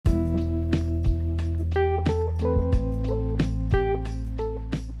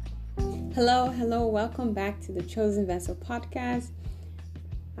Hello, welcome back to the Chosen Vessel podcast.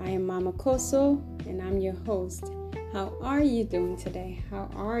 I am Mama Koso and I'm your host. How are you doing today? How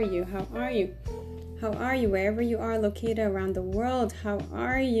are you? Wherever you are located around the world, how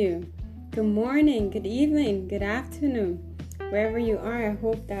are you? Good morning, good evening, good afternoon. Wherever you are, I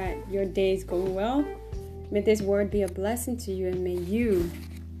hope that your day is going well. May this word be a blessing to you and may you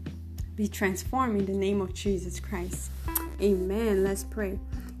be transformed in the name of Jesus Christ. Amen. Let's pray.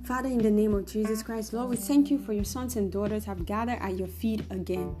 Father, in the name of Jesus Christ, Lord, we thank you for your sons and daughters have gathered at your feet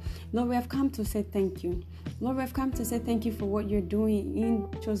again. Lord, we have come to say thank you. Lord, we have come to say thank you for what you're doing in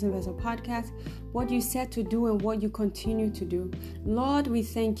Chosen Vessel Podcast, what you said to do and what you continue to do. Lord, we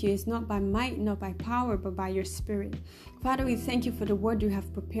thank you. It's not by might, not by power, but by your spirit. Father, we thank you for the word you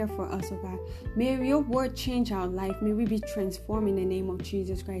have prepared for us, oh God. May your word change our life. May we be transformed in the name of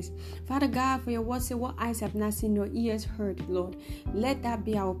Jesus Christ. Father God, for your word say, what eyes have not seen, nor ears heard, Lord. Let that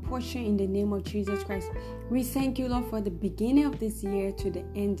be our portion in the name of Jesus Christ. We thank you, Lord, for the beginning of this year to the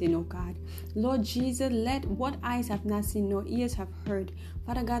ending, oh God. Lord Jesus, let what eyes have not seen, nor ears have heard,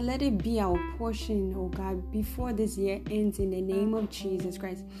 Father God, let it be our portion, oh God, before this year ends in the name of Jesus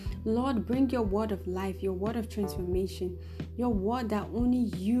Christ. Lord, bring your word of life, your word of transformation, your word that only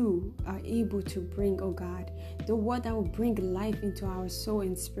you are able to bring, oh God. The word that will bring life into our soul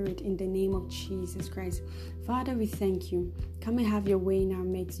and spirit in the name of Jesus Christ. Father, we thank you. Come and have your way in our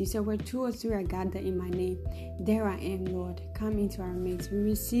midst. You said where two or three are gathered in my name, there I am, Lord. Come into our midst. We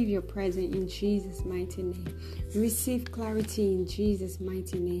receive your presence in Jesus' mighty name. We receive clarity in Jesus'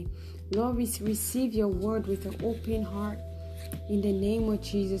 mighty name. Lord, we receive your word with an open heart in the name of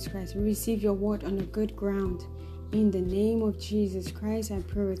Jesus Christ. We receive your word on a good ground. In the name of Jesus Christ, I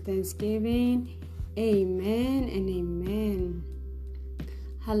pray with thanksgiving. Amen and amen.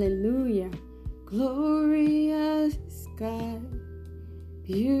 Hallelujah. Glorious God,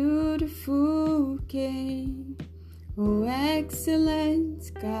 beautiful King, oh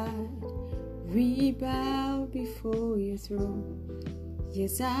excellent God, we bow before your throne.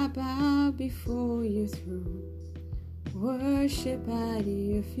 Yes, I bow before your throne. Worship at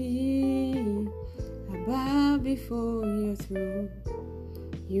your feet. I bow before your throne.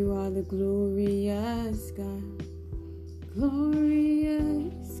 You are the glorious God,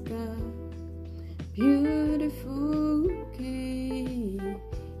 glorious God, beautiful King.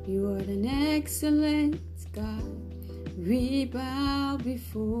 You are an excellent God. We bow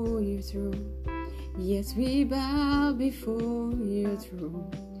before your throne. Yes, we bow before your throne.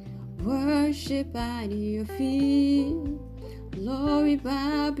 Worship at your feet. Lord, we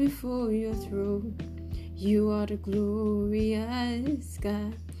bow before your throne. You are the glorious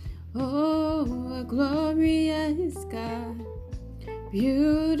God. Oh, a glorious God.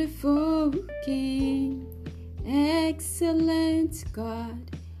 Beautiful King. Excellent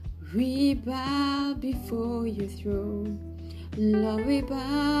God. We bow before your throne. Lord, we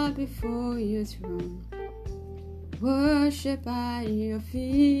bow before your throne. Worship at your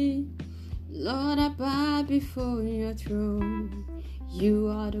feet. Lord, I bow before your throne. You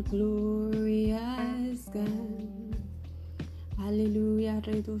are the glorious God. Hallelujah.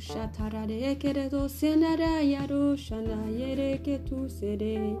 Redo shatara de keredo senara yaro shana yere ketu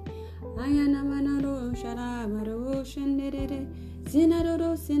sede. Ayana manaro shara maro shendere.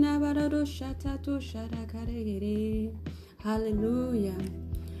 Sinaro sinabaro shatato shara karegere. Hallelujah.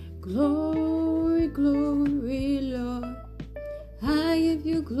 Glory, glory, Lord. I give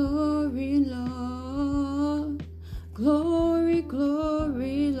you glory, Lord. Glory,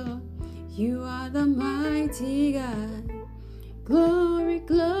 glory, Lord. You are the mighty God. Glory,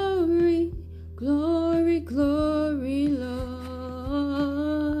 glory, glory, glory, Lord.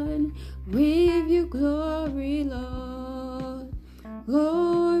 We give you glory, Lord.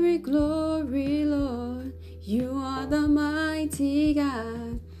 Glory, glory, Lord. You are the mighty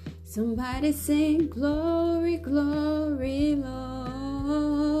God. Somebody sing glory, glory,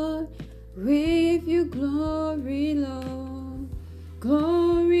 Lord. We give you glory, Lord.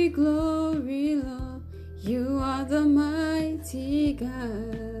 Glory, glory, Lord. You are the mighty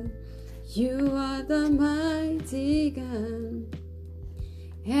God. You are the mighty God.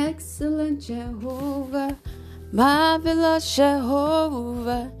 Excellent Jehovah, marvelous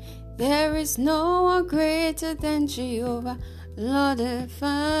Jehovah. There is no one greater than Jehovah. Lord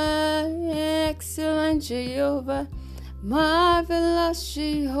divine, excellent Jehovah, marvelous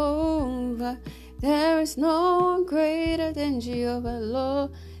Jehovah. There is no one greater than Jehovah,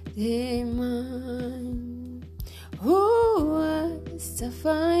 Lord divine. Who is the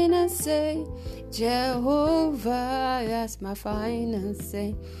final say? Jehovah, that's my final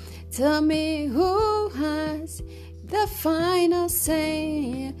say. Tell me who has the final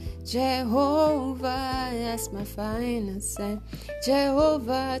say. Jehovah, that's my final say.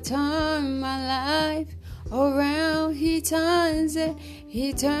 Jehovah, turn my life around. He turns it.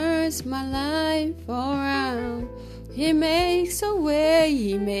 He turns my life around. He makes a way.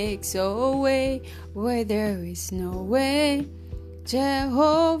 He makes a way where there is no way.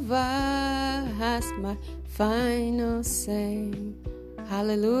 Jehovah has my final say.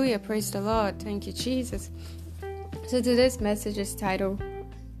 Hallelujah. Praise the Lord. Thank you, Jesus. So today's message is titled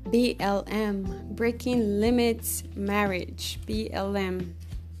BLM, Breaking Limits Marriage. BLM.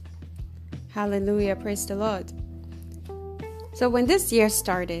 Hallelujah. Praise the Lord. So when this year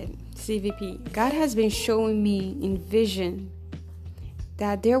started, CVP, God has been showing me in vision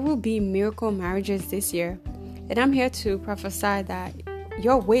that there will be miracle marriages this year. And I'm here to prophesy that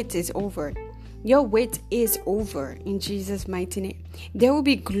your wait is over. Your wait is over in Jesus' mighty name. There will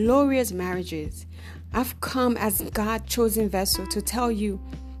be glorious marriages. I've come as God's chosen vessel to tell you,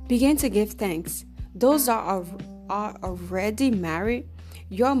 begin to give thanks. Those that are already married,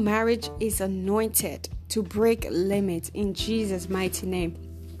 your marriage is anointed to break limits in Jesus' mighty name.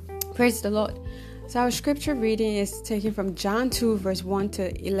 Praise the Lord. So our scripture reading is taken from John 2 verse 1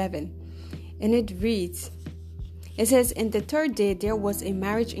 to 11. And it reads, it says, "In the third day there was a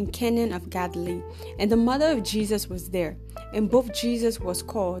marriage in Cana of Galilee, and the mother of Jesus was there. And both Jesus was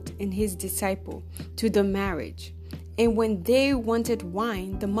called and his disciple to the marriage. And when they wanted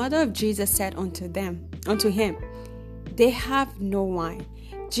wine, the mother of Jesus said unto him, They have no wine.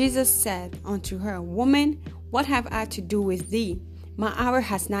 Jesus said unto her, Woman, what have I to do with thee? My hour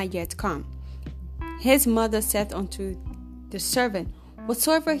has not yet come. His mother said unto the servant,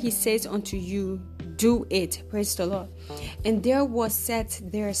 Whatsoever he says unto you, do it." Praise the Lord. And there was set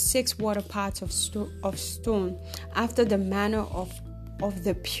there 6 water pots of stone, after the manner of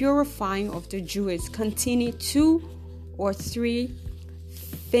the purifying of the Jews, containing 2 or 3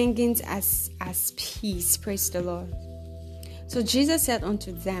 fingers as peace. Praise the Lord. So Jesus said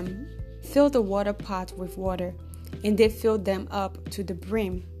unto them, Fill the water pot with water. And they filled them up to the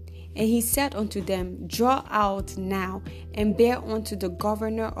brim. And he said unto them, Draw out now, and bear unto the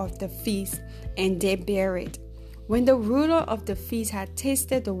governor of the feast. And they bare it. When the ruler of the feast had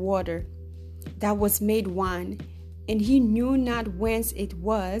tasted the water that was made wine, and he knew not whence it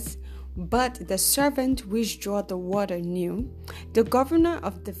was, but the servant which drawed the water knew, the governor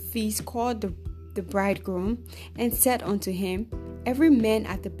of the feast called the bridegroom, and said unto him, Every man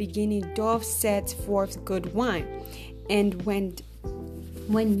at the beginning doth set forth good wine, and when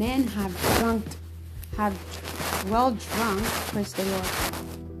men have well drunk, praise the Lord.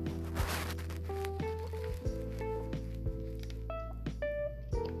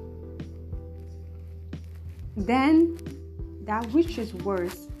 Then that which is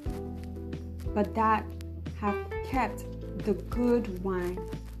worse, but that have kept the good wine.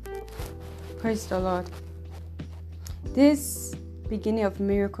 Praise the Lord. This beginning of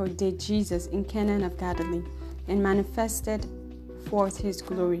miracle did Jesus in Cana of Galilee, and manifested forth his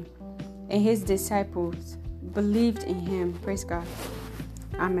glory, and his disciples believed in him. Praise God.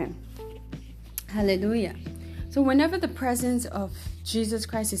 Amen. Hallelujah. So whenever the presence of Jesus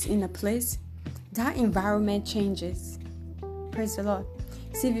Christ is in a place, that environment changes. Praise the Lord.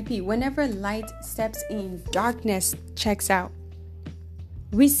 CVP, whenever light steps in, darkness checks out.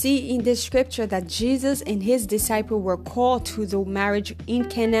 We see in this scripture that Jesus and his disciples were called to the marriage in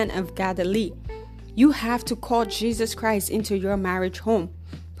Cana of Galilee. You have to call Jesus Christ into your marriage home.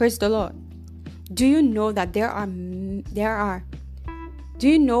 Praise the Lord. Do you know that do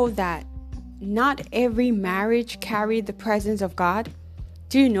you know that not every marriage carries the presence of God?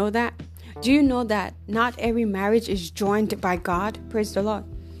 Do you know that? Do you know that not every marriage is joined by God? Praise the Lord.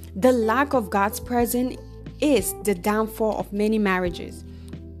 The lack of God's presence is the downfall of many marriages.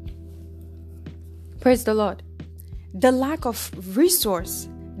 Praise the Lord. The lack of resource,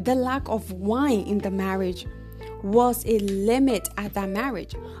 the lack of wine in the marriage was a limit at that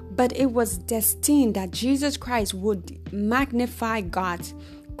marriage, but it was destined that Jesus Christ would magnify God's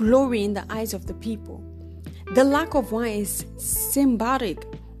glory in the eyes of the people. The lack of wine is symbolic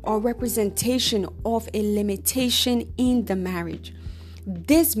or representation of a limitation in the marriage.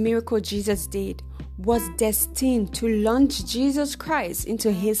 This miracle Jesus did was destined to launch Jesus Christ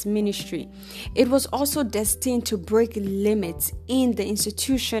into his ministry. It was also destined to break limits in the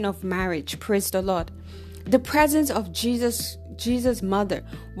institution of marriage. Praise the Lord. The presence of Jesus' mother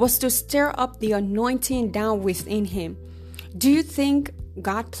was to stir up the anointing down within him. Do you think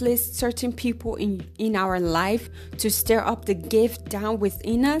God placed certain people in our life to stir up the gift down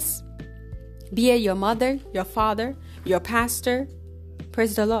within us? Be it your mother, your father, your pastor.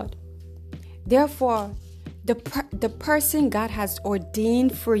 Praise the Lord. Therefore, the person God has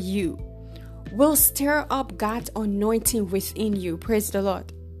ordained for you will stir up God's anointing within you. Praise the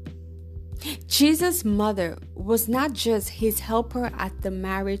Lord. Jesus' mother was not just his helper at the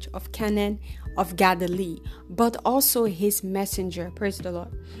marriage of Cana of Galilee, but also his messenger. Praise the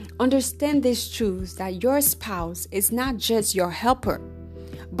Lord. Understand this truth, that your spouse is not just your helper,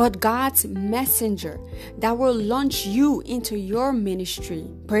 but God's messenger that will launch you into your ministry.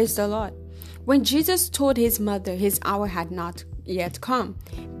 Praise the Lord. When Jesus told his mother his hour had not yet come,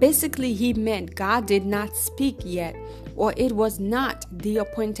 basically he meant God did not speak yet, or it was not the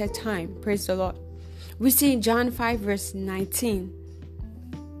appointed time. Praise the Lord. We see in John 5 verse 19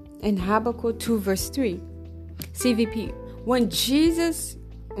 and Habakkuk 2 verse 3. CVP. When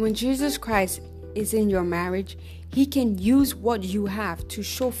Jesus Christ is in your marriage, he can use what you have to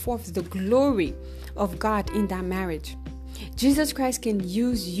show forth the glory of God in that marriage. Jesus Christ can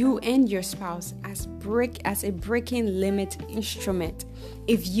use you and your spouse as a breaking limit instrument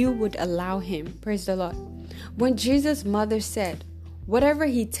if you would allow him. Praise the Lord. When Jesus' mother said, whatever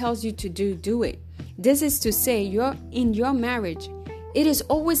he tells you to do, do it. This is to say, in your marriage, it is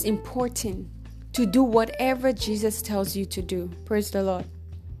always important to do whatever Jesus tells you to do. Praise the Lord.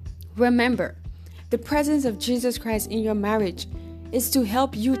 Remember, the presence of Jesus Christ in your marriage is to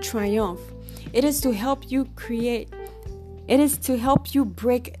help you triumph. It is to help you create. It is to help you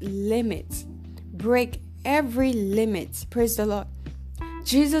break limits. Break every limit. Praise the Lord.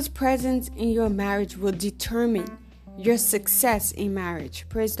 Jesus' presence in your marriage will determine your success in marriage.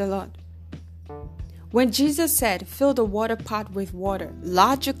 Praise the Lord. When Jesus said, fill the water pot with water,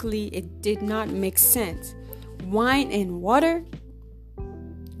 logically it did not make sense. Wine and water,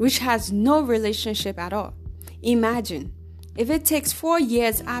 which has no relationship at all. Imagine if it takes 4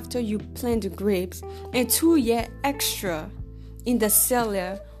 years after you plant the grapes and 2 years extra in the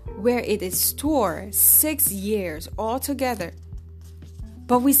cellar where it is stored, 6 years altogether.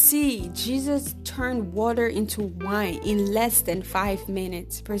 But we see Jesus turned water into wine in less than 5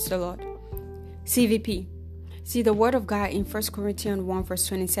 minutes. Praise the Lord. CVP. See, the word of God in 1 Corinthians 1 verse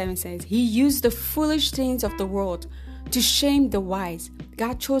 27 says, he used the foolish things of the world to shame the wise.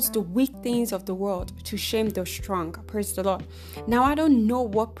 God chose the weak things of the world to shame the strong. Praise the Lord. Now, I don't know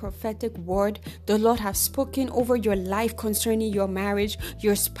what prophetic word the Lord has spoken over your life concerning your marriage,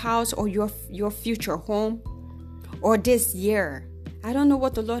 your spouse, or your future home, or this year. I don't know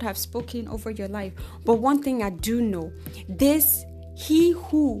what the Lord has spoken over your life. But one thing I do know, he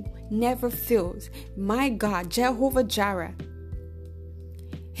who never fails, my God, Jehovah Jireh,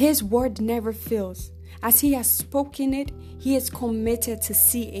 his word never fails. As he has spoken it, he is committed to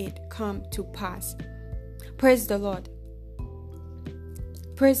see it come to pass. Praise the Lord.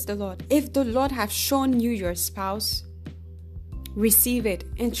 Praise the Lord. If the Lord has shown you your spouse, receive it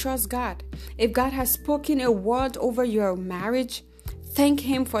and trust God. If God has spoken a word over your marriage, thank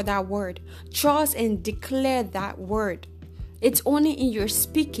him for that word. Trust and declare that word. It's only in your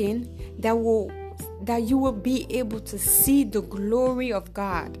speaking that you will be able to see the glory of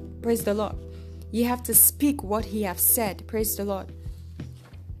God. Praise the Lord. You have to speak what he has said. Praise the Lord.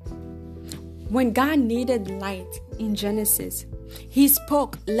 When God needed light in Genesis, he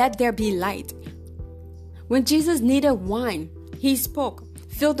spoke, let there be light. When Jesus needed wine, he spoke,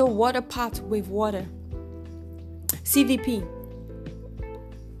 fill the water pot with water. CVP.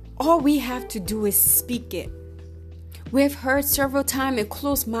 All we have to do is speak it. We have heard several times a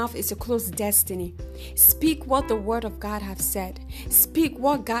closed mouth is a closed destiny. Speak what the word of God have said. Speak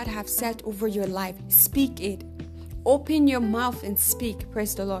what God have said over your life. Speak it. Open your mouth and speak.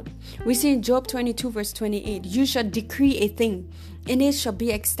 Praise the Lord. We see in Job 22 verse 28, you shall decree a thing, and it shall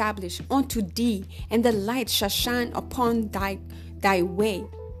be established unto thee, and the light shall shine upon thy way.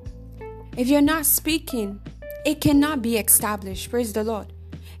 If you're not speaking, it cannot be established. Praise the Lord.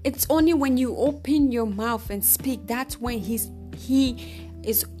 It's only when you open your mouth and speak, that's when he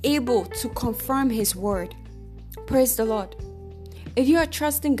is able to confirm his word. Praise the Lord. If you are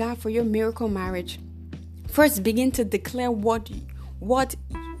trusting God for your miracle marriage, first begin to declare what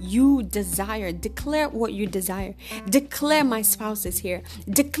you desire. Declare what you desire. Declare my spouse is here.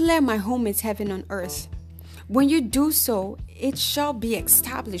 Declare my home is heaven on earth. When you do so, it shall be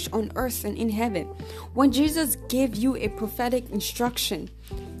established on earth and in heaven. When Jesus gave you a prophetic instruction,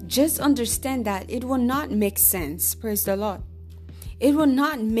 just understand that it will not make sense. Praise the Lord. It will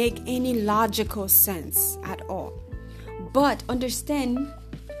not make any logical sense at all. But understand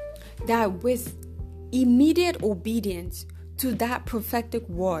that with immediate obedience to that prophetic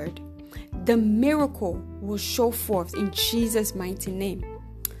word, the miracle will show forth in Jesus' mighty name.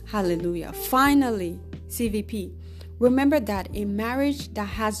 Hallelujah. Finally, CVP, Remember that a marriage that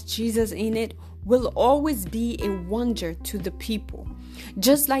has Jesus in it will always be a wonder to the people.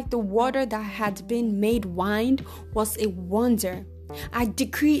 Just like the water that had been made wine was a wonder, I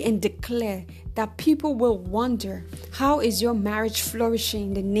decree and declare that people will wonder, how is your marriage flourishing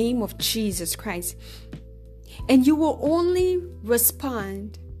in the name of Jesus Christ? And you will only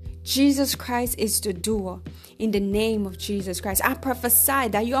respond, Jesus Christ is the doer, in the name of Jesus Christ. I prophesy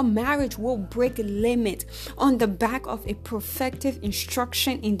that your marriage will break limit on the back of a prophetic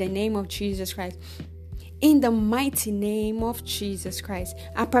instruction in the name of Jesus Christ. In the mighty name of Jesus Christ,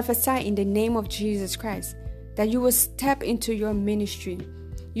 I prophesy in the name of Jesus Christ that you will step into your ministry.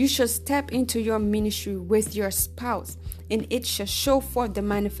 You shall step into your ministry with your spouse, and it shall show forth the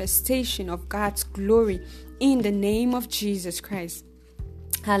manifestation of God's glory in the name of Jesus Christ.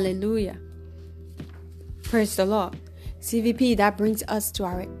 Hallelujah. Praise the Lord. CVP, that brings us to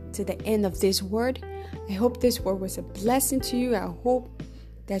the end of this word. I hope this word was a blessing to you. I hope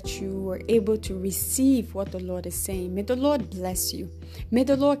that you were able to receive what the Lord is saying. May the Lord bless you. May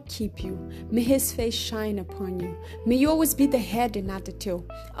the Lord keep you. May his face shine upon you. May you always be the head and not the tail,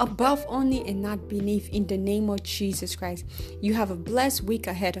 above only and not beneath, in the name of Jesus Christ. You have a blessed week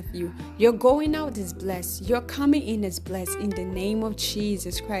ahead of you. Your going out is blessed. Your coming in is blessed in the name of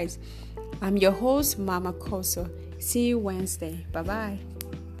Jesus Christ. I'm your host, Mama Kosso. See you Wednesday. Bye-bye.